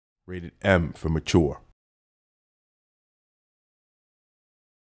Rated M for mature.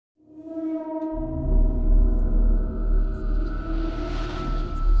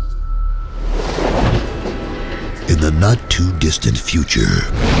 In the not-too-distant future,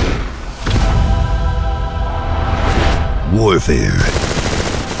 warfare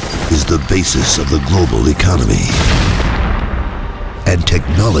is the basis of the global economy. And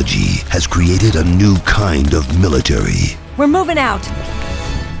technology has created a new kind of military. We're moving out.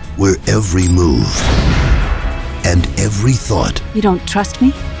 Where every move and every thought You don't trust me?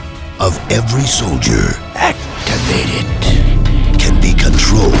 of every soldier Activated. can be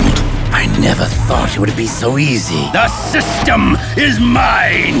controlled. I never thought it would be so easy. The system is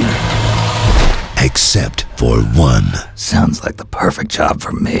mine! Except for one. Sounds like the perfect job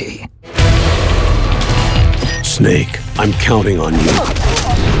for me. Snake, I'm counting on you.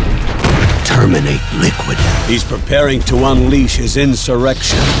 Terminate Liquid. He's preparing to unleash his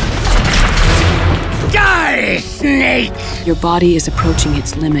insurrection. Die, Snake! Your body is approaching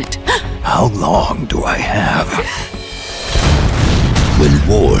its limit. How long do I have? When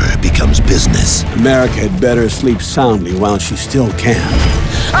war becomes business. America had better sleep soundly while she still can.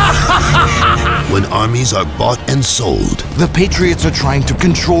 When armies are bought and sold. The Patriots are trying to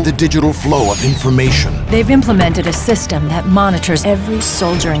control the digital flow of information. They've implemented a system that monitors every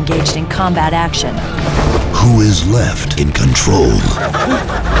soldier engaged in combat action. Who is left in control?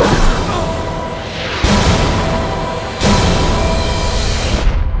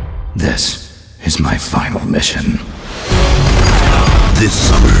 This is my final mission. This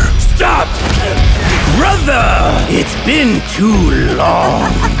summer, Stop! Brother! It's been too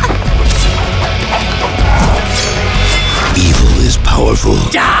long. evil is powerful.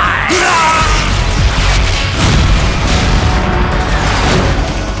 Die!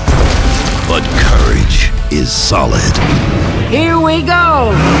 But courage is solid. Here we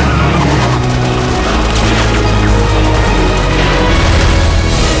go!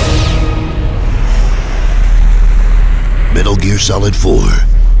 Metal Gear Solid 4,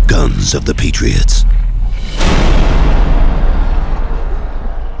 Guns of the Patriots.